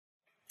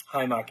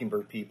Hi,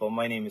 Mockingbird people.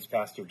 My name is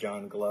Pastor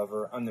John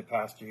Glover. I'm the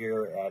pastor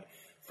here at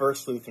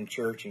First Lutheran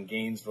Church in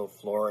Gainesville,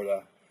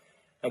 Florida.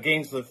 Now,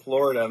 Gainesville,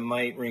 Florida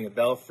might ring a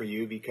bell for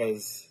you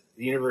because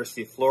the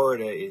University of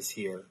Florida is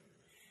here.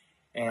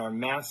 And our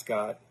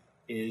mascot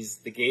is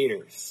the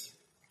Gators.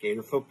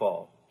 Gator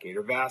football,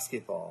 Gator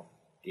basketball,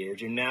 Gator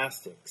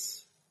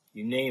gymnastics.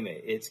 You name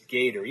it, it's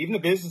Gator. Even the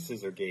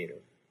businesses are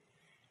Gator.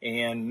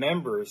 And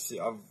members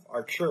of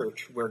our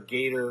church wear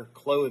Gator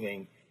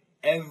clothing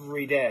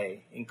every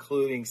day,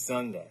 including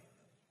Sunday.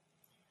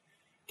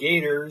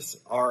 Gators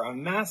are a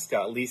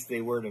mascot, at least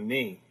they were to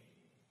me.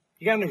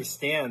 You got to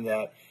understand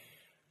that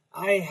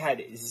I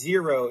had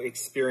zero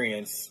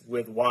experience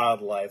with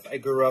wildlife. I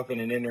grew up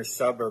in an inner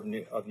suburb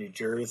of New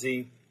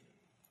Jersey.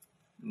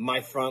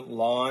 My front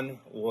lawn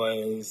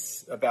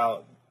was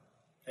about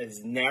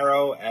as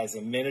narrow as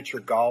a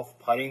miniature golf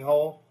putting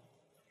hole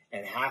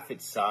and half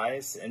its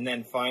size. And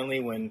then finally,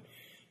 when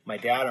my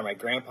dad or my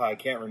grandpa, I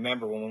can't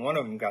remember, when one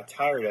of them got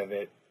tired of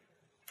it,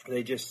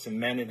 they just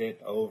cemented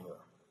it over.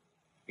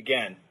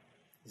 Again,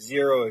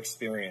 zero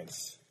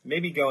experience.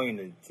 Maybe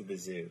going to the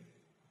zoo.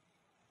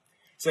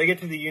 So I get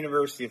to the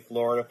University of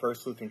Florida,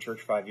 First Lutheran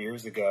Church 5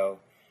 years ago,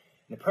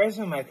 and the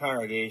president of my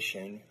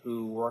congregation,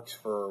 who works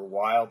for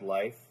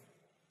wildlife,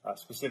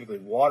 specifically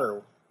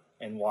water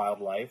and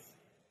wildlife,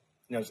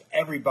 knows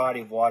every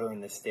body of water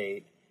in the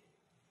state,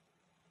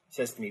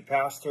 says to me,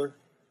 "Pastor,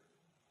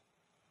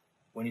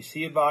 when you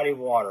see a body of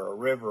water, a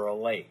river, a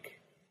lake,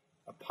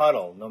 a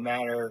puddle, no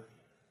matter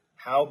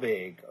how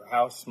big or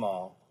how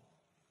small,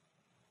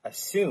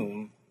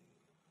 assume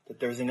that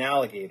there's an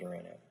alligator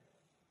in it."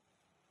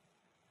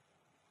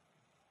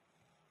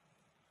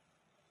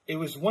 It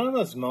was one of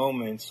those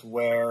moments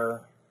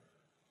where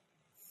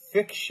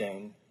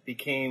fiction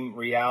became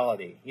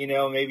reality. You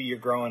know, maybe you're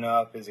growing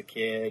up as a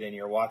kid and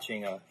you're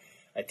watching a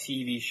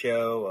TV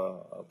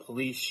show, a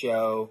police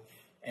show,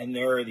 and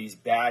there are these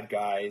bad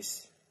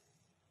guys.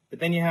 But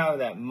then you have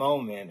that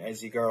moment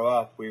as you grow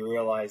up where you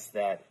realize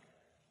that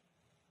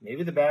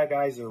maybe the bad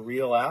guys are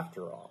real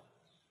after all.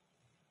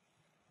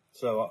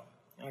 So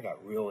I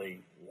got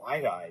really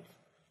wide-eyed.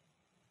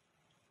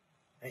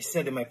 I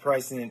said to my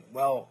president,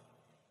 "Well,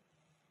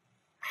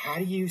 how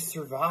do you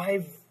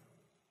survive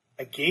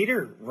a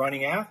gator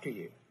running after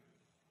you?"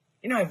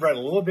 You know, I've read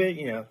a little bit,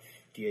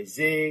 do you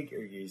zig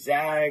or you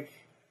zag?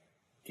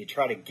 Do you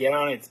try to get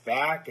on its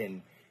back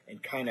and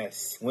kind of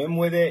swim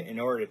with it in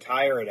order to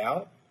tire it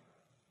out?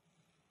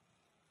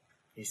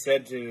 He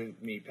said to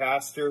me,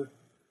 "Pastor,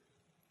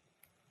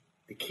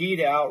 the key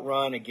to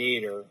outrun a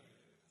gator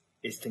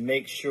is to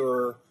make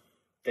sure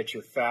that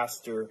you're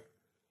faster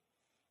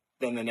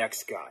than the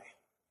next guy."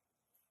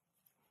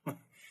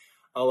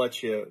 I'll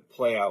let you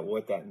play out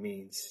what that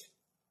means.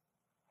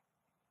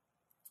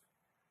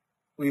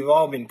 We've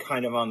all been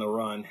kind of on the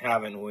run,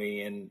 haven't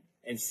we? And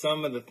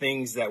some of the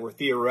things that were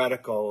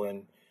theoretical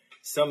and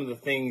some of the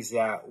things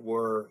that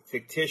were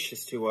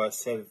fictitious to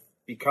us have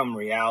become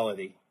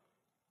reality.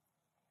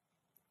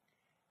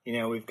 You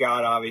know, we've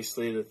got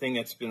obviously the thing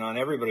that's been on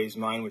everybody's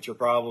mind, which you're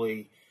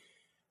probably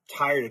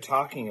tired of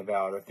talking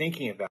about or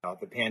thinking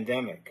about, the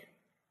pandemic.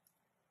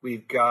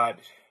 We've got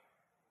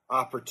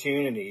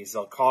opportunities,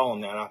 I'll call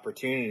them that,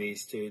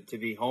 opportunities to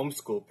be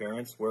homeschool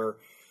parents where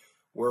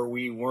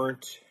we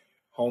weren't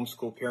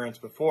homeschool parents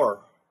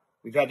before.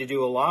 We've had to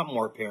do a lot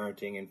more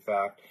parenting, in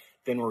fact,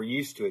 than we're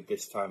used to at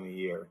this time of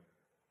year.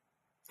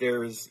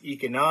 There's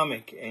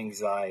economic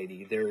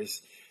anxiety.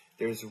 There's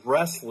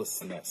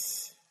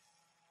restlessness.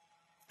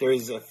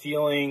 There's a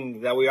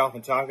feeling that we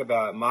often talk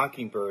about at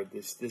Mockingbird,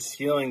 this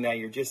feeling that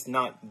you're just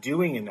not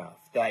doing enough,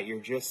 that you're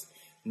just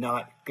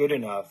not good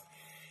enough.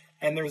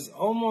 And there's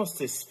almost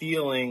this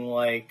feeling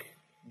like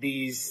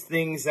these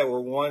things that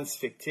were once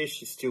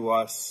fictitious to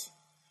us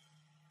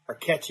are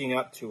catching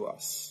up to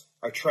us,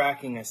 are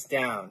tracking us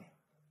down,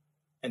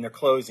 and they're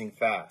closing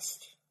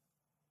fast.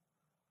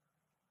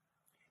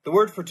 The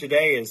word for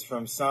today is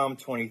from Psalm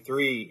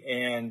 23,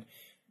 and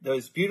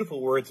those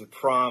beautiful words of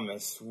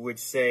promise would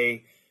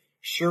say,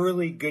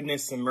 "Surely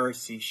goodness and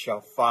mercy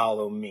shall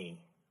follow me."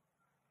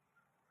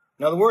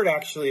 Now, the word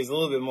actually is a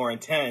little bit more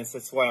intense.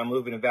 That's why I'm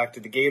moving it back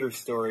to the Gator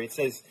story. It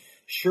says,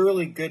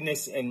 "Surely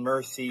goodness and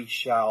mercy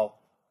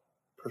shall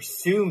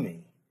pursue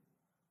me."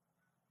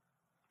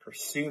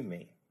 Pursue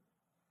me.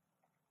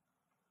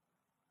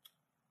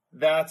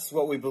 That's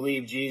what we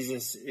believe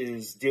Jesus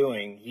is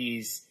doing.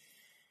 He's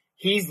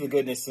the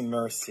goodness and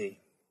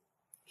mercy.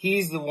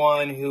 He's the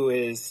one who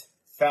is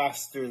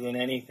faster than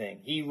anything.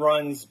 He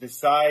runs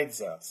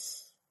besides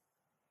us.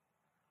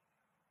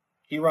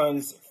 He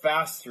runs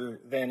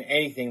faster than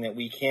anything that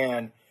we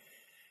can.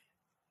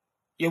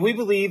 Yet we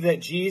believe that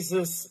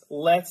Jesus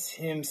lets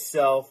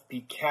himself be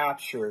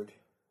captured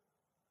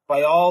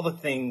by all the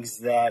things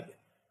that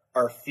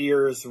our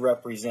fears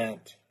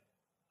represent.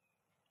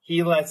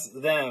 He lets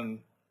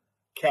them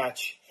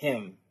catch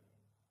him.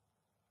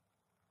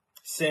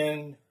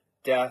 Sin,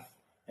 death,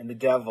 and the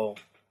devil,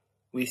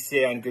 we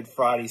say on Good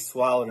Friday,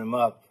 swallowed him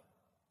up.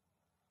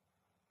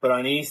 But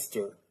on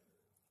Easter,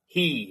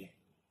 he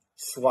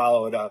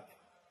swallowed up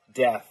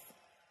death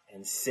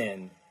and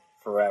sin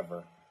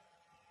forever.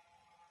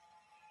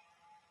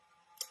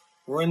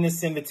 We're in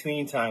this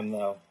in-between time,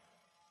 though,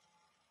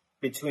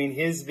 between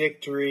his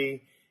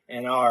victory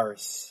and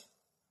ours.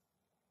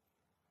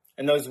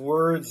 And those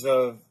words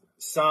of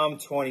Psalm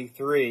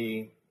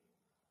 23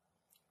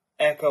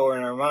 echo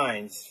in our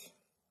minds.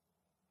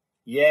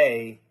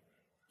 Yea,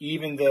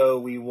 even though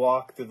we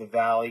walk through the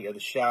valley of the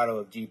shadow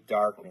of deep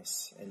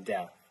darkness and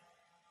death.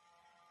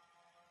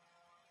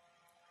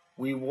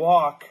 We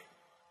walk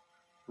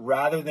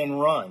rather than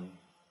run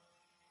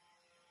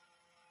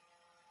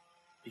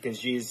because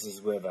Jesus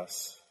is with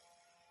us.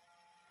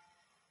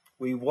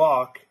 We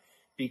walk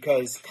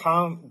because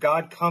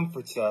God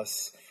comforts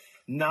us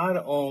not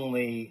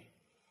only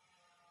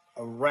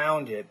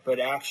around it, but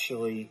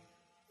actually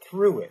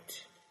through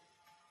it.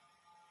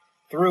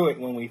 Through it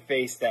when we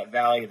face that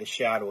valley of the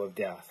shadow of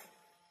death.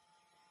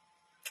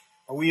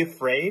 Are we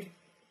afraid?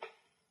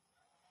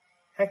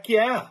 Heck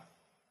yeah.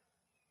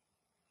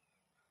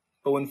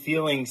 But when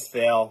feelings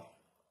fail,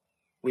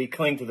 we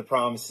cling to the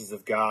promises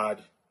of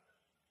God.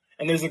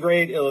 And there's a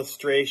great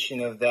illustration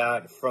of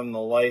that from the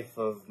life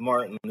of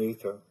Martin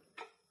Luther.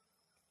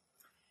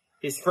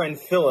 His friend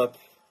Philip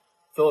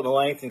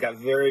Melanchthon, got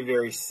very,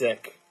 very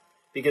sick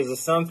because of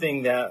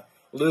something that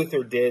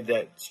Luther did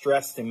that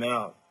stressed him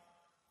out.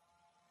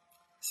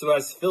 So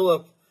as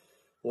Philip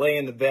lay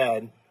in the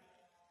bed,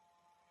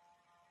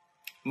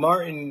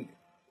 Martin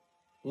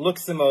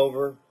looks him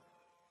over,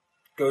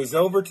 goes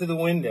over to the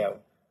window,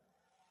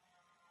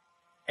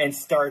 and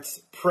starts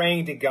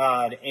praying to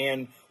God.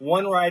 And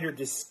one writer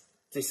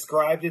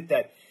described it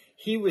that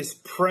he was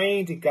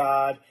praying to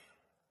God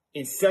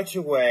in such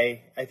a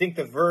way, I think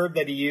the verb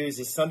that he used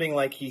is something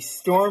like he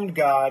stormed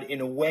God in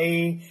a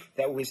way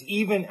that was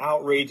even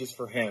outrageous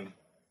for him.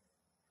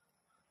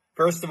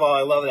 First of all,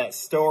 I love that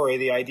story,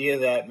 the idea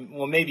that,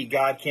 well, maybe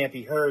God can't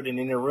be heard in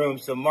a room,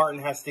 so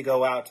Martin has to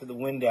go out to the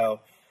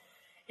window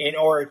in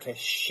order to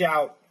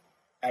shout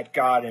at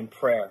God in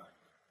prayer.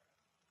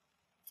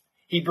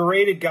 He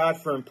berated God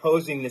for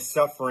imposing this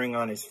suffering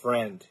on his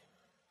friend.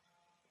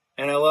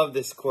 And I love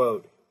this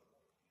quote.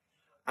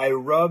 I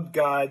rubbed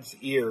God's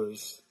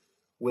ears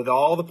with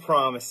all the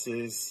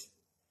promises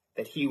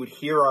that he would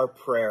hear our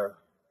prayer,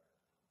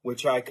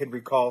 which I could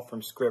recall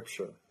from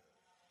Scripture,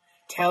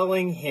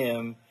 telling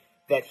him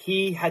that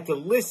he had to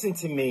listen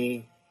to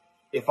me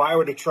if I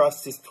were to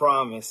trust his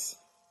promise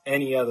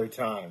any other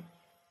time.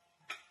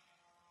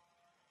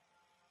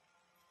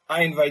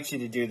 I invite you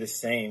to do the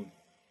same.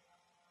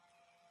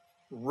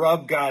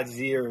 Rub God's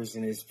ears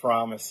in his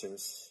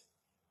promises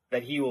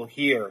that he will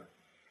hear,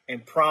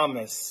 and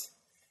promise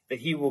that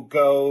he will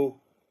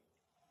go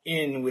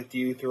in with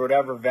you through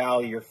whatever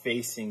valley you're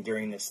facing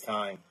during this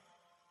time.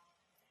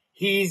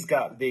 He's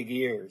got big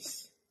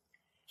ears.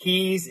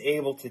 He's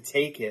able to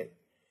take it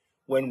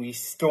when we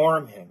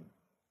storm him.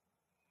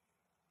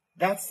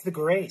 That's the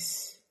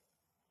grace.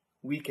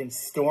 We can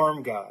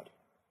storm God.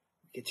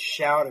 We could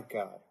shout at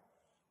God.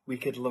 We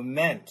could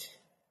lament.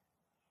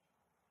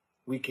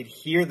 We could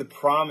hear the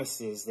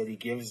promises that he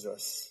gives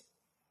us.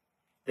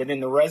 That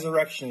in the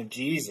resurrection of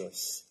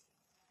Jesus,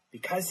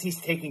 because he's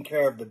taking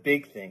care of the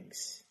big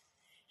things,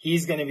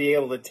 he's going to be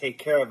able to take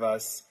care of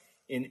us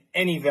in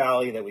any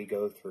valley that we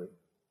go through.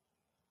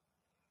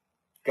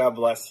 God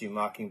bless you,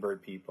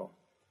 Mockingbird people.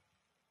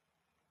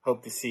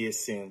 Hope to see you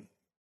soon.